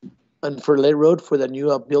 and for Lake Road for the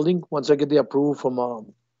new building. Once I get the approval from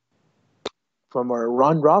our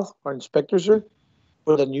Ron Roth, our inspector, sir,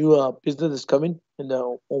 for the new business that's coming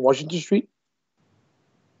on Washington Street.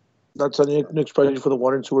 That's the next project for the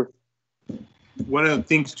water and sewer. One of the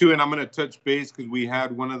things too, and I'm going to touch base because we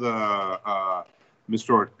had one of the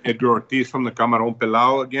Mr. Edgar Ortiz from the Camarón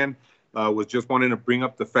Pelao again, was just wanting to bring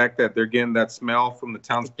up the fact that they're getting that smell from the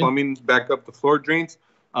town's plumbing back up the floor drains.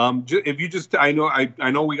 If you just, I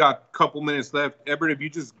know we got a couple minutes left. Everett, if you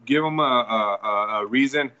just give them a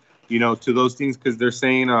reason, to those things, because they're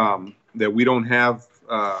saying that we don't have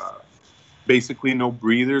basically no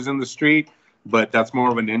breathers in the street, but that's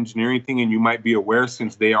more of an engineering thing, and you might be aware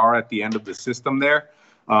since they are at the end of the system there.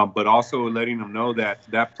 But also letting them know that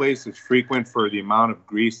that place is frequent for the amount of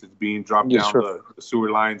grease that's being dropped down the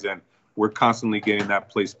sewer lines, and we're constantly getting that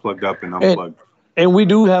place plugged up and unplugged. And we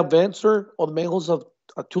do have vents, sir, on the manholes of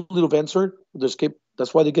 2 little vents, sir.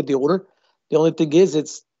 That's why they get the odor. The only thing is,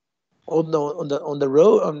 it's on the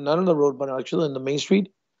road, not on the road, but actually on the main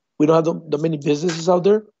street. We don't have the many businesses out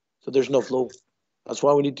there, so there's no flow. That's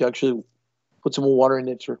why we need to actually put some more water in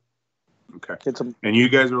it, sir. Okay. And you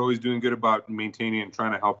guys are always doing good about maintaining and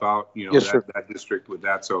trying to help out, that district with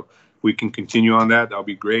that. So if we can continue on that, that'll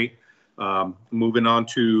be great. Moving on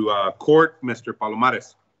to court, Mr.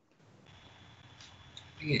 Palomares.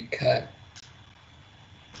 Get cut.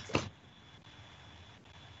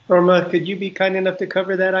 Norma, could you be kind enough to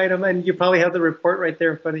cover that item? And you probably have the report right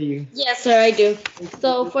there in front of you. Yes, sir, I do.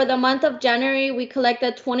 So for the month of January, we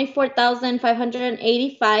collected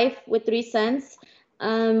 24,585 with 3 cents.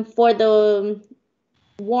 For the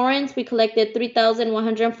warrants, we collected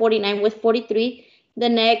 3,149 with 43. The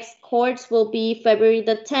next courts will be February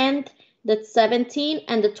the 10th, the 17th,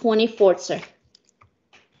 and the 24th, sir.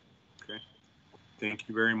 Okay. Thank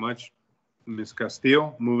you very much, Ms.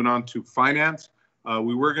 Castillo. Moving on to finance.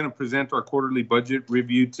 We were going to present our quarterly budget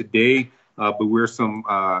review today, but we're Sean,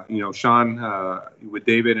 with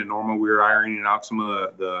David and Norma, we're ironing out some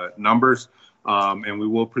of the numbers, and we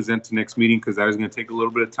will present to next meeting because that is going to take a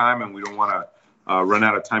little bit of time, and we don't want to run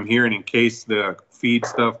out of time here. And in case the feed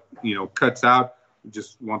stuff, cuts out, we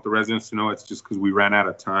just want the residents to know it's just because we ran out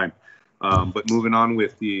of time. But moving on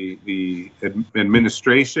with the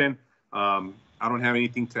administration, I don't have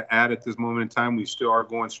anything to add at this moment in time. We still are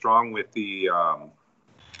going strong with the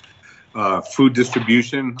food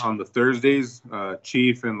distribution on the Thursdays.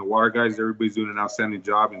 Chief and the water guys, everybody's doing an outstanding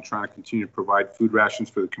job in trying to continue to provide food rations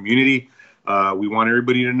for the community. We want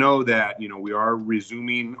everybody to know that, we are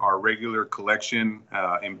resuming our regular collection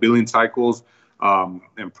and billing cycles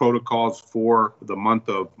and protocols for the month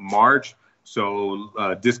of March.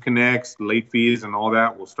 So disconnects, late fees, and all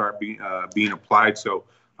that will start being applied. So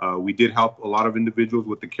we did help a lot of individuals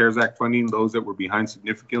with the CARES Act funding, those that were behind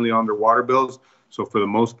significantly on their water bills. So for the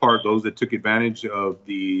most part, those that took advantage of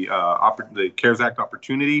the CARES Act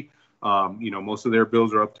opportunity, most of their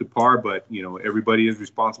bills are up to par, but, everybody is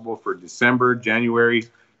responsible for December, January,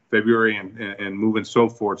 February, and moving so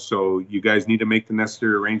forth. So you guys need to make the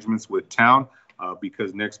necessary arrangements with town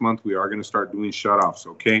because next month we are going to start doing shutoffs,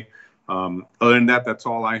 okay? Other than that, that's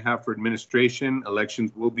all I have for administration.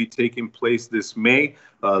 Elections will be taking place this May.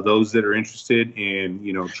 Those that are interested in,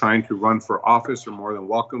 trying to run for office are more than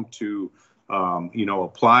welcome to,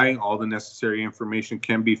 apply. All the necessary information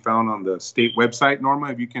can be found on the state website.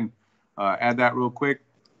 Norma, if you can add that real quick.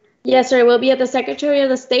 Yes, sir. It will be at the Secretary of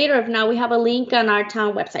the State, or if not, we have a link on our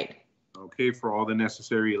town website. Okay, for all the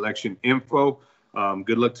necessary election info.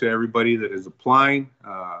 Good luck to everybody that is applying.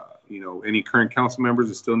 Any current council members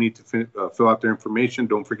that still need to fill out their information,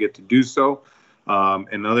 don't forget to do so.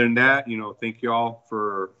 And other than that, thank you all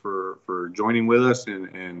for joining with us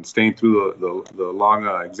and staying through the long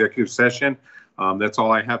executive session. That's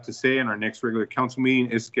all I have to say. And our next regular council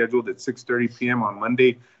meeting is scheduled at 6:30 p.m. on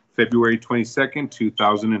Monday, February 22nd,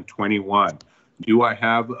 2021. Do I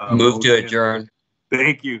have a move motion? to adjourn?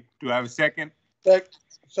 Thank you. Do I have a second? Second.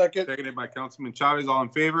 Seconded by Councilman Chavez. All in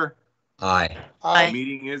favor? Aye. The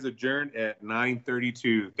meeting is adjourned at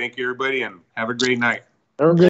 9:32. Thank you, everybody, and have a great night. Have a great